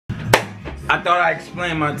I thought I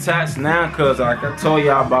explained my tats now because like I told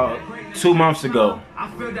y'all about 2 months ago,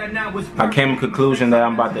 I came to the conclusion that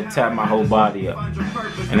I'm about to tap my whole body up.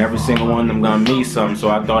 And every single one of them gonna mean something, so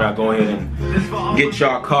I thought I'd go ahead and get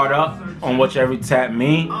y'all caught up on what every tap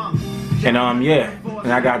mean. And yeah,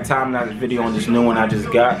 and I got time-lapse video on this new one I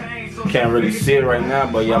just got. Can't really see it right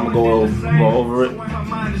now, but yeah, I'm gonna go over it.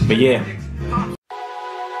 But yeah.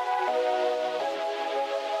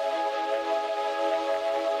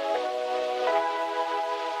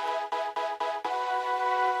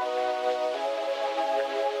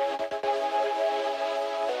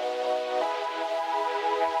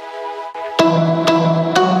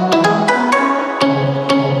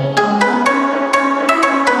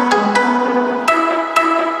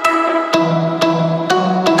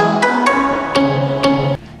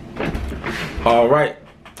 Alright,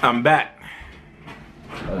 I'm back.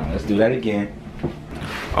 Let's do that again.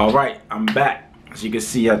 Alright, I'm back. As you can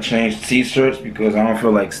see, I changed t-shirts because I don't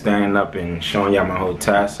feel like standing up and showing y'all my whole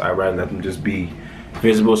task. I'd rather let them just be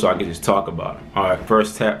visible so I can just talk about it. Alright,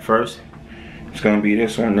 first tap first. It's gonna be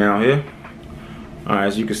this one down here. Alright,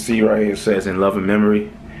 as you can see right here, it says in love and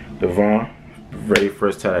memory, Devon. Very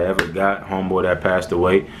first tap I ever got, homeboy that passed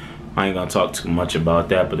away. I ain't gonna talk too much about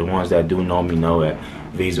that, but the ones that do know me know that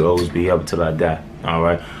these will always be up till I die.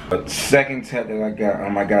 Alright. The second tat that I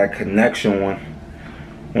got a connection one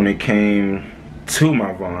when it came to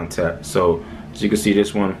my Vaughn tat. So as you can see,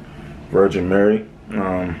 this one, Virgin Mary.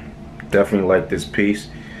 Definitely like this piece,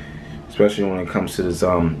 especially when it comes to this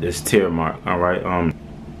this tear mark. Alright.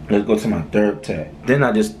 Let's go to my third tat. Then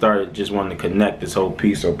I just started wanting to connect this whole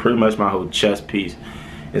piece. So pretty much my whole chest piece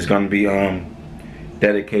is gonna be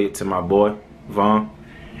dedicated to my boy Vaughn.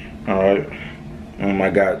 Alright. I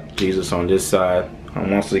got Jesus on this side.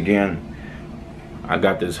 Once again, I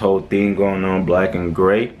got this whole thing going on, black and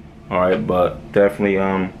gray. Alright, but definitely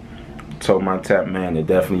told my tap man to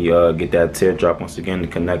definitely get that teardrop once again to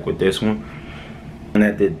connect with this one. And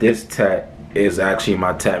that this tat is actually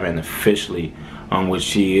my tap man officially, which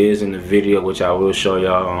she is in the video, which I will show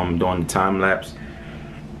y'all during the time lapse.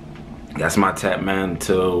 That's my tap man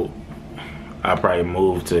until I probably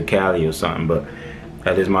move to Cali or something, but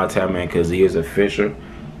that is my tap man because he is official.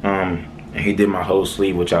 And he did my whole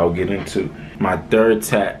sleeve, which I will get into. My third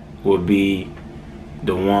tat will be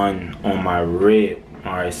the one on my rib.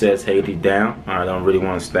 Alright, it says Haiti down. I don't really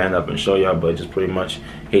want to stand up and show y'all, but just pretty much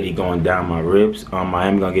Haiti going down my ribs. I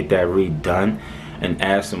am gonna get that redone and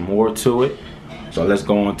add some more to it. So let's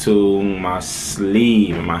go into my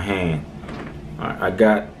sleeve in my hand. Alright, I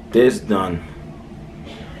got this done.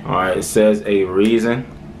 Alright, it says a reason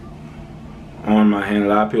on my hand. A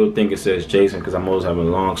lot of people think it says Jason because I'm always having a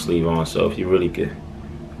long sleeve on, so if you really could,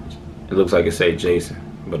 it looks like it says Jason,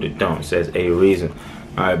 but it don't. It says a reason.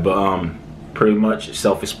 Alright, but pretty much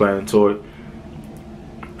self-explanatory.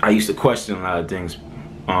 I used to question a lot of things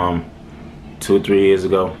 2 or 3 years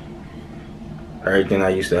ago. Everything that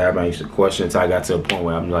used to happen, I used to question until I got to a point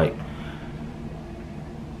where I'm like,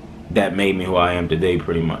 that made me who I am today,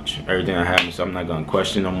 pretty much. Everything that happened, so I'm not gonna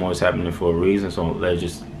question no more. It's happening for a reason, so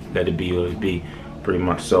let it be what it be, pretty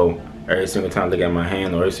much. So every single time I look at my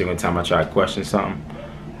hand, or every single time I try to question something,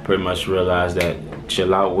 pretty much realize that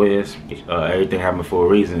chill out with everything happened for a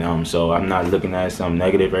reason. So I'm not looking at something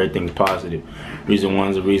negative. Everything's positive. Reason one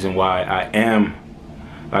is the reason why I am,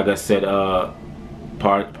 like I said,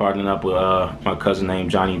 partnering up with my cousin named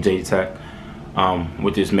Johnny J Tech.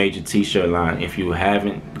 With this major t-shirt line. If you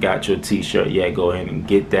haven't got your t-shirt yet, go ahead and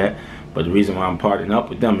get that. But the reason why I'm partnering up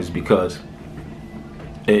with them is because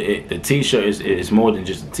the t-shirt is more than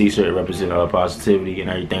just a t-shirt. It represents positivity and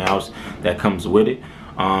everything else that comes with it.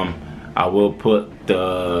 I will put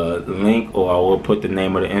the link, or I will put the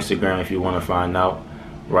name of the Instagram if you want to find out,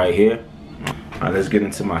 right here. Alright, let's get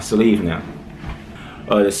into my sleeve now.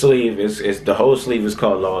 The sleeve is the whole sleeve is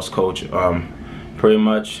called Lost Culture. Pretty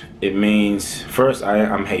much it means, first,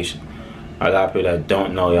 I'm Haitian. A lot of people that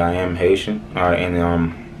don't know that I am Haitian. Alright,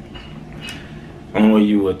 and only way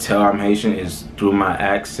you would tell I'm Haitian is through my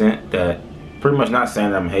accent. That pretty much not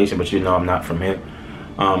saying that I'm Haitian, but you know I'm not from here.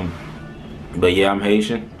 But yeah, I'm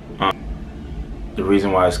Haitian. The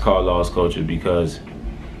reason why it's called Lost Culture is because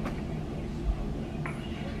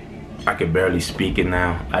I can barely speak it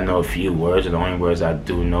now. I know a few words, and the only words I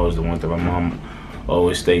do know is the ones that my mom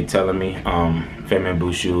always stay telling me. Femin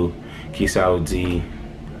Bushu, Kisaudi,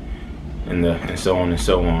 and so on and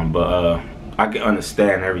so on. But I can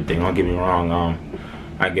understand everything, don't get me wrong.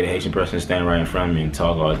 I get a Haitian person stand right in front of me and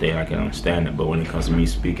talk all day, I can understand it. But when it comes to me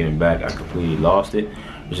speaking it back, I completely lost it,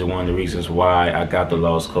 which is one of the reasons why I got the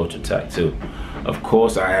Lost Culture tattoo. Of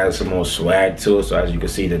course, I added some more swag to it, so as you can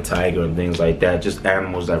see, the tiger and things like that, just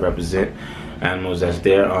animals that represent animals that's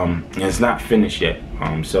there. And it's not finished yet.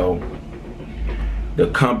 So the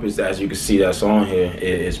compass, as you can see, that's on here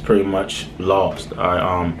is pretty much lost.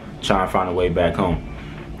 Trying to find a way back home.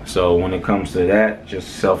 So when it comes to that,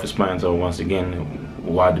 just self-explanatory once again.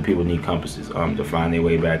 Why do people need compasses? To find their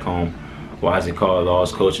way back home. Why is it called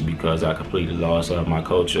lost culture? Because I completely lost my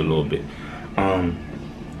culture a little bit.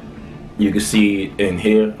 You can see in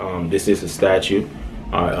here, this is a statue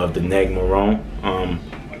of the Neg Marone.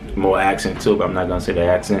 More accent to it, but I'm not gonna say the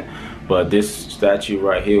accent. But this statue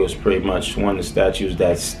right here was pretty much one of the statues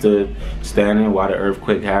that stood standing while the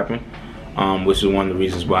earthquake happened, which is one of the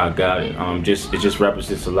reasons why I got it. It just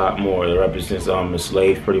represents a lot more. It represents a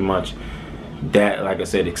slave, pretty much, that, like I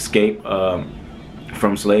said, escape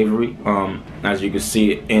from slavery. As you can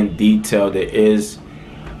see in detail, there is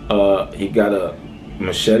he got a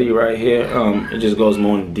machete right here. It just goes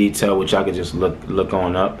more in detail, which I could just look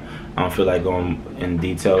on up. I don't feel like going in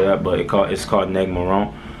detail with that, but it's called Neg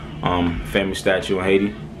Marone, famous statue in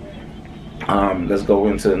Haiti. Let's go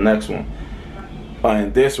into the next one.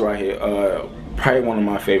 And this right here, probably one of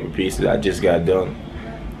my favorite pieces I just got done.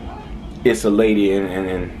 It's a lady,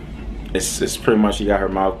 and it's pretty much, she got her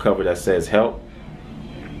mouth covered that says help,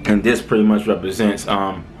 and this pretty much represents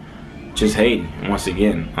just Haiti. Once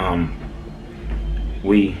again,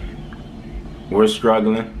 we're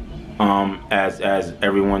struggling, as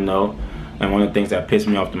everyone know, and one of the things that pissed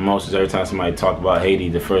me off the most is every time somebody talk about Haiti,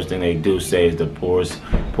 the first thing they do say is the poorest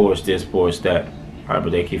this, poorest that. All right,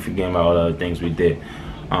 but they keep forgetting about all the other things we did.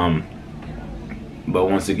 But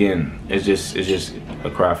once again, it's just a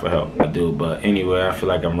cry for help, I do. But anyway, I feel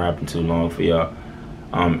like I'm rapping too long for y'all.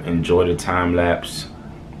 Enjoy the time lapse.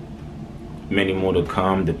 Many more to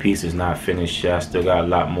come. The piece is not finished yet. I still got a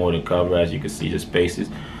lot more to cover, as you can see the spaces.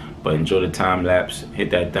 But enjoy the time lapse. Hit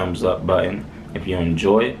that thumbs up button if you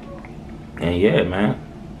enjoy it. And yeah, man,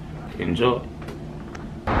 enjoy.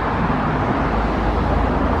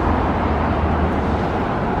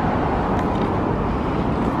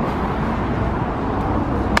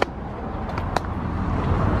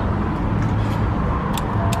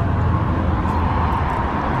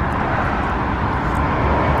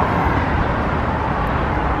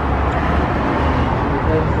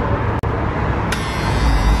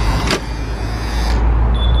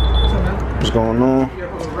 What's going on?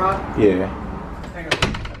 Yeah.